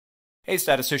Hey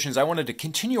statisticians, I wanted to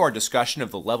continue our discussion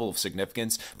of the level of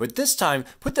significance, but this time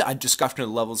put the discussion of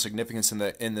the level of significance in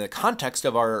the context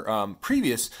of our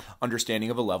previous understanding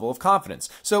of a level of confidence.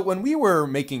 So when we were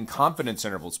making confidence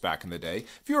intervals back in the day,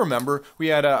 if you remember, we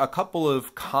had a couple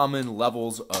of common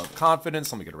levels of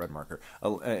confidence. Let me get a red marker.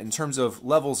 In terms of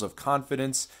levels of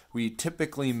confidence, we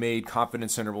typically made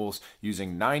confidence intervals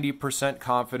using 90%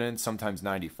 confidence, sometimes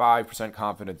 95%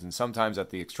 confidence, and sometimes at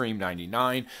the extreme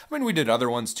 99. I mean, we did other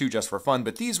ones too just for fun,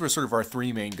 but these were sort of our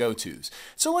three main go-tos.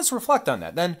 So let's reflect on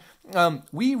that. Then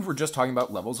we were just talking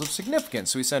about levels of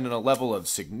significance. So we said in a level of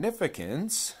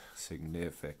significance,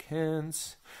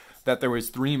 that there was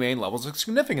three main levels of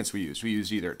significance we used. We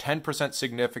used either 10%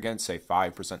 significance, say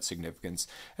 5% significance,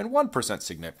 and 1%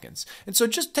 significance. And so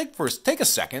just take a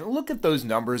second, look at those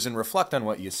numbers and reflect on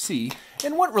what you see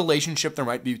and what relationship there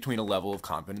might be between a level of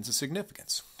confidence and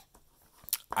significance.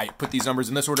 I put these numbers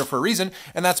in this order for a reason,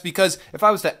 and that's because if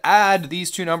I was to add these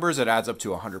two numbers, it adds up to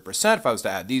 100%. If I was to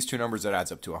add these two numbers, it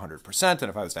adds up to 100%. And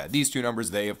if I was to add these two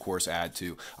numbers, they, of course, add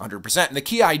to 100%. And the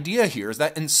key idea here is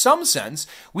that in some sense,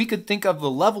 we could think of the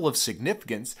level of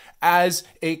significance as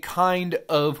a kind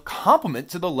of complement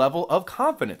to the level of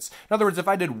confidence. In other words, if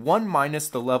I did 1 minus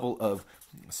the level of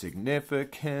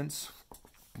significance,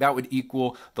 that would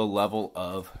equal the level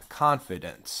of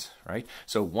confidence, right?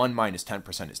 So 1 minus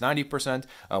 10% is 90%,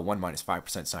 1 minus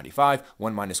 5% is 95,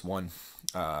 1 minus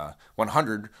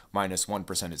 100 minus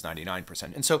 1% is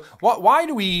 99%. And so why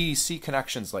do we see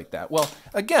connections like that? Well,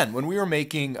 again, when we were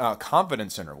making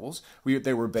confidence intervals,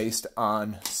 they were based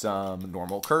on some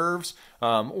normal curves,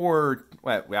 or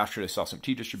we actually saw some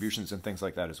t-distributions and things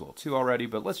like that as well too already,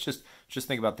 but let's just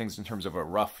think about things in terms of a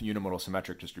rough unimodal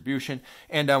symmetric distribution.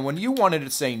 And when you wanted to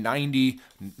say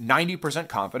 90%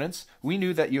 confidence, we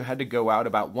knew that you had to go out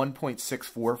about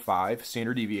 1.645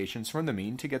 standard deviations from the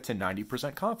mean to get to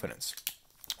 90% confidence.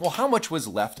 Well, how much was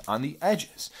left on the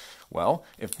edges? Well,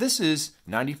 if this is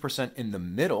 90% in the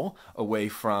middle, away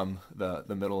from the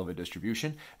middle of a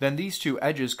distribution, then these two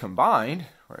edges combined,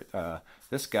 right,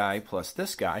 this guy plus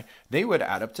this guy, they would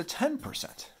add up to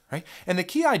 10%, right? And the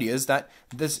key idea is that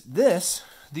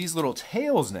these little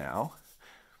tails now,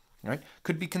 right,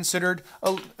 could be considered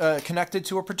connected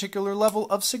to a particular level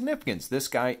of significance. This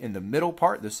guy in the middle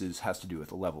part, has to do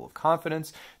with a level of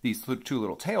confidence. These two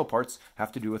little tail parts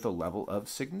have to do with a level of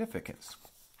significance.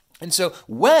 And so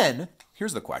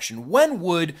here's the question, when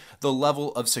would the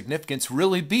level of significance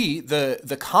really be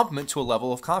the complement to a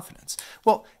level of confidence?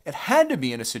 Well, it had to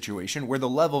be in a situation where the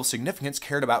level of significance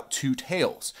cared about two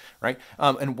tails, right?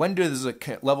 And when does a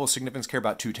level of significance care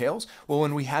about two tails? Well,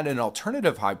 when we had an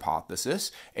alternative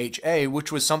hypothesis, HA,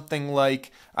 which was something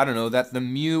like, I don't know, that the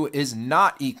mu is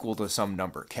not equal to some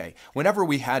number k, whenever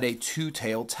we had a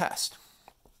two-tailed test.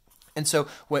 And so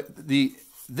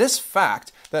this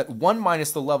fact that 1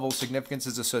 minus the level of significance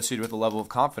is associated with the level of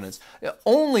confidence, it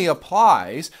only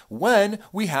applies when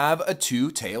we have a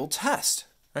two-tailed test,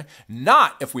 right?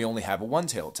 Not if we only have a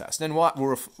one-tailed test. And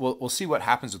we'll see what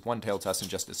happens with one-tailed tests in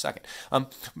just a second.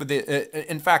 But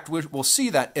in fact, we'll see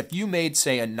that if you made,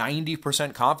 say, a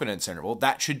 90% confidence interval,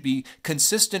 that should be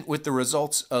consistent with the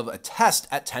results of a test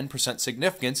at 10%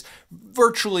 significance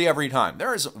virtually every time.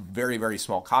 There is a very, very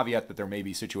small caveat that there may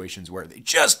be situations where they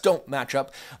just don't match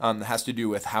up. It has to do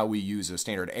with how we use a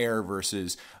standard error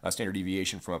versus a standard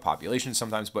deviation from a population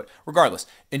sometimes. But regardless,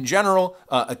 in general,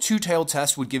 a two-tailed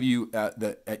test would give you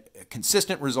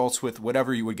consistent results with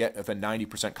whatever you would get with a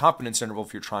 90% confidence interval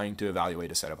if you're trying to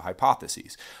evaluate a set of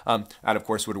hypotheses. That, of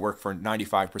course, would work for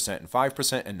 95% and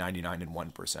 5% and 99 and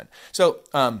 1%. So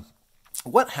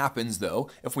what happens, though,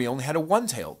 if we only had a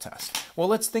one-tailed test? Well,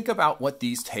 let's think about what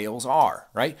these tails are,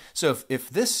 right? So if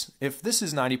this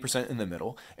is 90% in the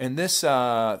middle and this is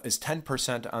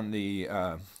 10% on the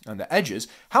edges,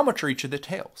 how much are each of the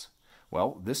tails?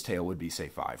 Well, this tail would be, say,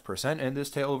 5%, and this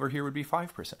tail over here would be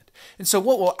 5%. And so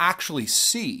what we'll actually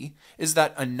see is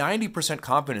that a 90%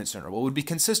 confidence interval would be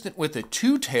consistent with a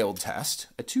two-tailed test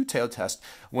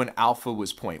when alpha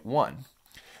was 0.1.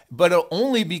 But it'll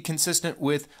only be consistent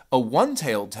with a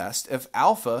one-tailed test if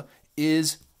alpha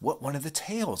is what one of the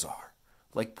tails are,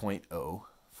 like 0.05,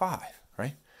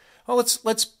 right? Well,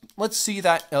 let's see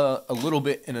that a little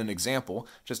bit in an example,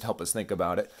 just to help us think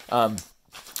about it.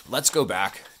 Let's go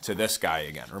back to this guy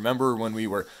again. Remember when we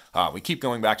keep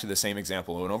going back to the same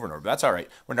example over and over and over. That's all right.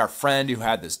 When our friend who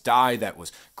had this die that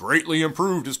was greatly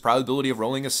improved his probability of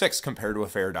rolling a 6 compared to a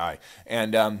fair die.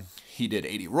 And he did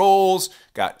 80 rolls,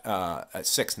 got a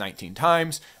 6 19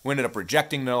 times. We ended up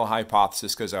rejecting the null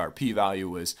hypothesis because our p-value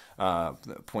was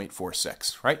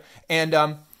 0.46, right?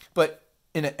 And but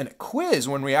in a quiz,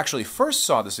 when we actually first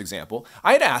saw this example,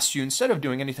 I had asked you, instead of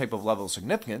doing any type of level of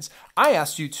significance, I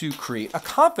asked you to create a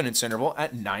confidence interval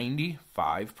at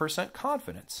 95%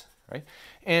 confidence, right?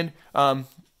 And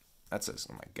that says,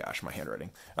 oh my gosh, my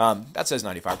handwriting. That says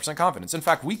 95% confidence. In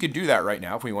fact, we could do that right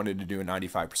now if we wanted to do a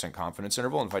 95% confidence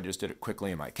interval. And if I just did it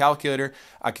quickly in my calculator,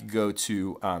 I could go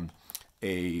to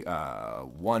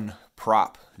one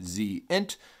prop z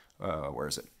int. Where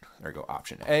is it? There we go,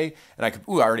 option A. And I could,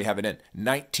 I already have it in.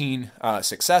 19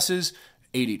 successes,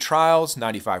 80 trials,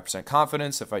 95%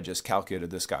 confidence. If I just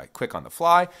calculated this guy quick on the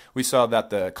fly, we saw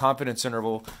that the confidence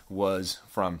interval was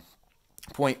from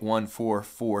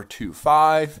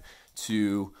 0.14425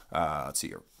 to, let's see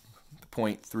here,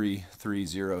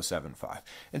 0.33075.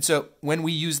 And so when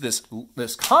we use this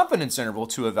confidence interval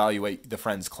to evaluate the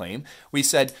friend's claim, we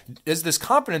said, does this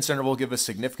confidence interval give us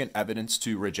significant evidence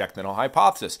to reject the null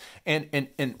hypothesis? And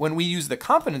when we use the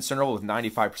confidence interval with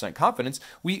 95% confidence,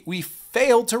 we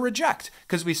failed to reject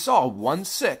because we saw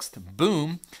 1/6,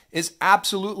 boom, is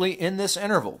absolutely in this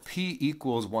interval. P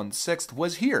equals 1/6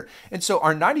 was here. And so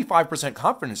our 95%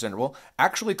 confidence interval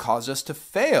actually caused us to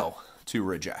fail to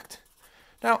reject.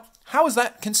 Now, how is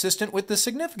that consistent with the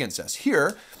significance test?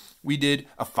 Here, we did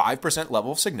a 5%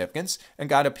 level of significance and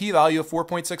got a p-value of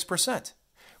 4.6%.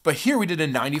 But here we did a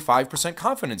 95%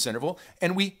 confidence interval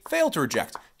and we failed to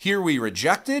reject. Here we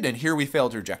rejected and here we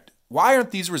failed to reject. Why aren't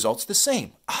these results the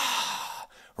same?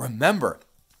 Remember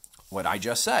what I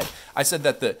just said. I said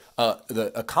that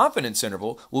a confidence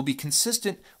interval will be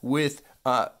consistent with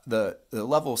the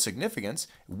level of significance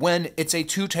when it's a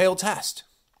two-tailed test.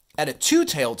 At a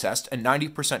two-tailed test, a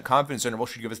 90% confidence interval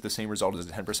should give us the same result as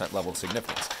a 10% level of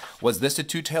significance. Was this a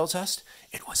two-tailed test?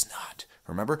 It was not.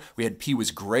 Remember, we had p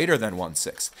was greater than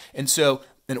 1/6. And so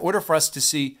in order for us to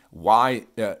see why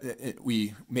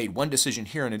we made one decision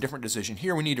here and a different decision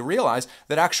here, we need to realize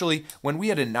that actually when we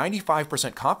had a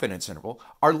 95% confidence interval,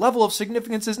 our level of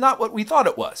significance is not what we thought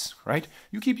it was, right?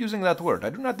 You keep using that word. I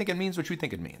do not think it means what you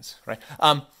think it means, right?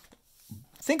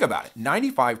 Think about it.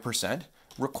 95%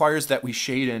 requires that we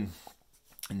shade in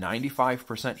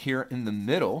 95% here in the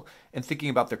middle and thinking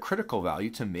about the critical value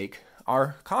to make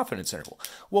our confidence interval.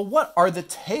 Well, what are the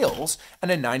tails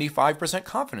in a 95%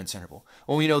 confidence interval?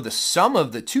 Well, we know the sum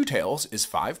of the two tails is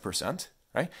 5%,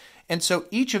 right? And so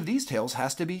each of these tails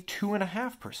has to be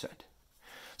 2.5%.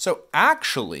 So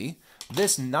actually,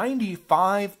 this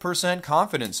 95%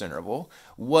 confidence interval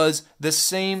was the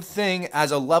same thing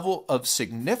as a level of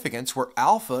significance where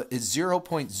alpha is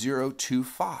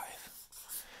 0.025.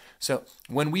 So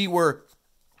when we were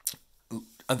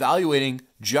evaluating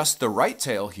just the right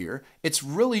tail here, it's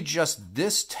really just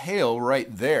this tail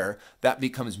right there that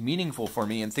becomes meaningful for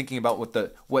me in thinking about what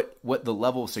the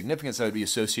level of significance that would be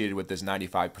associated with this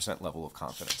 95% level of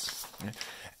confidence.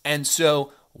 And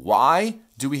so why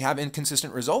do we have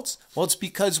inconsistent results? Well, it's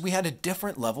because we had a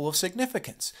different level of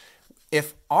significance.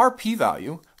 If our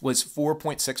p-value was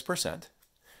 4.6%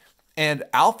 and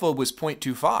alpha was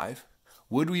 0.25,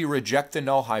 would we reject the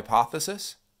null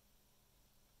hypothesis?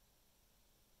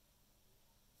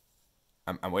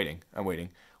 I'm waiting.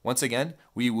 Once again,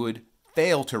 we would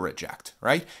fail to reject,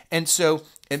 right? And so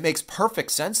it makes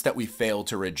perfect sense that we failed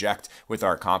to reject with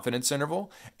our confidence interval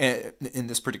in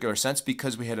this particular sense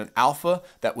because we had an alpha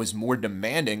that was more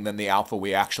demanding than the alpha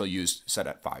we actually used set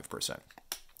at 5%.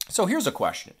 So here's a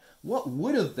question. What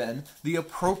would have been the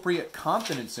appropriate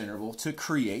confidence interval to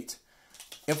create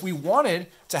if we wanted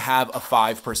to have a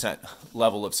 5%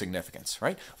 level of significance,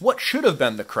 right? What should have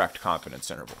been the correct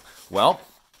confidence interval? Well,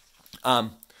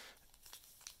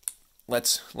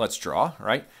 let's draw,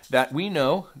 right? That we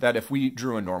know that if we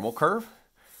drew a normal curve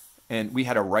and we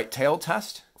had a right tail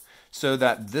test so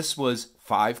that this was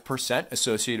 5%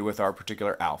 associated with our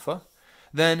particular alpha,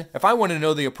 then if I want to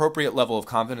know the appropriate level of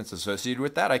confidence associated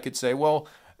with that, I could say, well,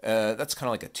 that's kind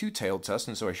of like a two-tailed test,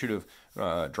 and so I should have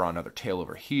drawn another tail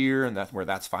over here, and that's where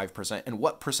that's 5%. And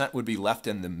what percent would be left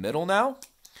in the middle now?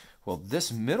 Well,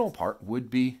 this middle part would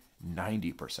be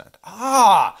 90%.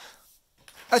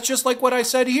 That's just like what I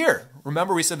said here.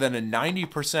 Remember, we said that a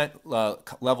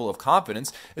 90% level of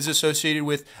confidence is associated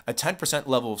with a 10%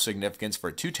 level of significance for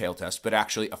a two-tailed test, but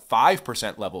actually a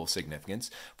 5% level of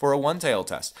significance for a one-tailed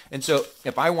test. And so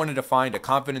if I wanted to find a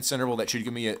confidence interval that should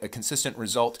give me a consistent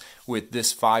result with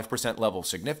this 5% level of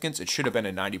significance, it should have been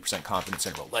a 90% confidence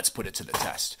interval. Let's put it to the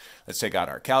test. Let's take out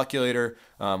our calculator.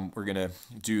 We're going to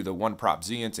do the one prop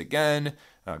z int again.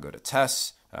 Go to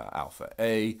tests. Alpha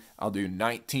A. I'll do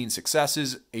 19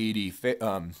 successes, 80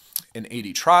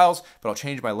 trials, but I'll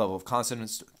change my level of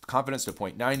confidence to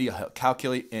 0.90. I'll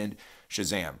calculate and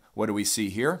shazam. What do we see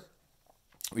here?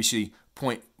 We see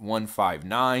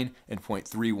 0.159 and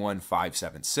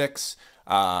 0.31576.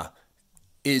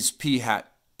 Is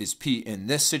P in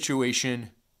this situation?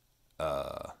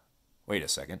 Wait a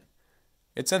second.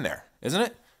 It's in there, isn't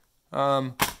it?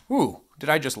 Did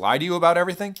I just lie to you about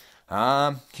everything?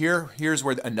 Here's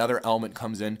where another element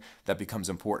comes in that becomes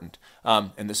important.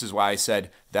 And this is why I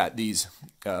said that these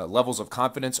levels of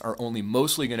confidence are only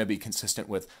mostly going to be consistent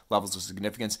with levels of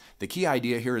significance. The key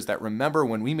idea here is that, remember,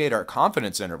 when we made our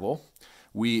confidence interval,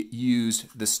 we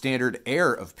used the standard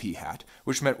error of p hat,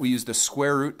 which meant we used the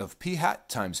square root of p hat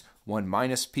times 1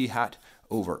 minus p hat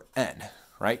over n.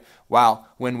 Right? While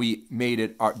when we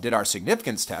did our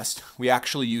significance test, we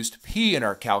actually used p in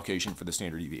our calculation for the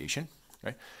standard deviation.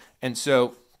 Right? And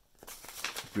so,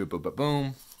 boom, boom, boom,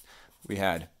 boom, we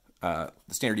had the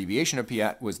standard deviation of p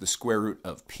hat was the square root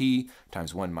of p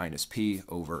times 1 minus p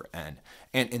over n.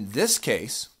 And in this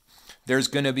case, there's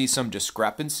going to be some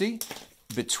discrepancy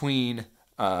between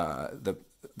the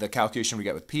calculation we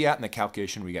get with p hat and the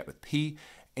calculation we get with p.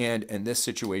 And in this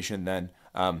situation, then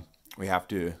we have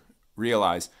to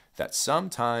realize that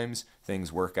sometimes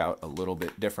things work out a little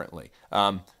bit differently.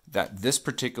 That this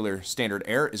particular standard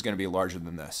error is going to be larger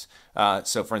than this.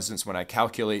 So for instance, when I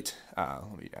calculate,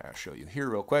 let me show you here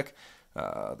real quick,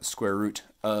 the square root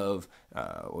of,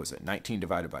 19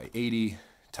 divided by 80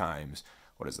 times,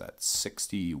 what is that,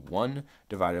 61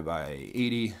 divided by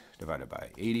 80 divided by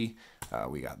 80.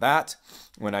 We got that.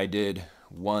 When I did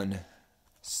the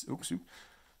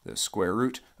square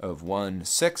root of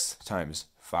 1/6 times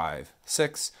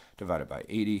 5/6 divided by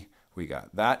 80, we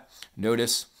got that.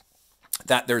 Notice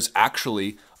that there's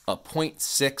actually a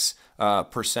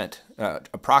 0.6%,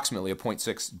 approximately a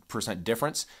 0.6%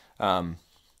 difference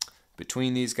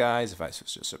between these guys. If I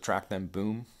just subtract them,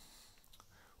 boom.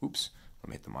 Oops, let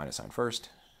me hit the minus sign first.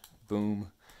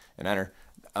 Boom, and enter.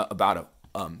 About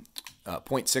a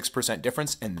 0.6%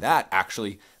 difference, and that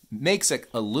actually makes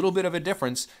a little bit of a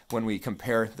difference when we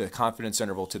compare the confidence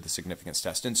interval to the significance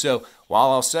test. And so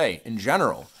while I'll say, in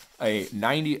general, a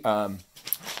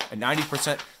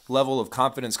 90% level of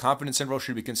confidence interval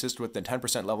should be consistent with the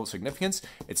 10% level of significance,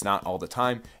 it's not all the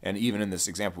time. And even in this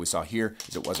example we saw here,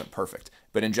 it wasn't perfect.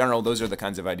 But in general, those are the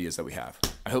kinds of ideas that we have.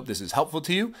 I hope this is helpful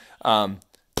to you.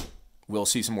 We'll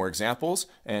see some more examples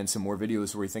and some more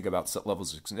videos where we think about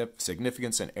levels of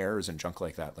significance and errors and junk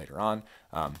like that later on.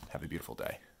 Have a beautiful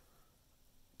day.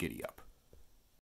 Giddy up.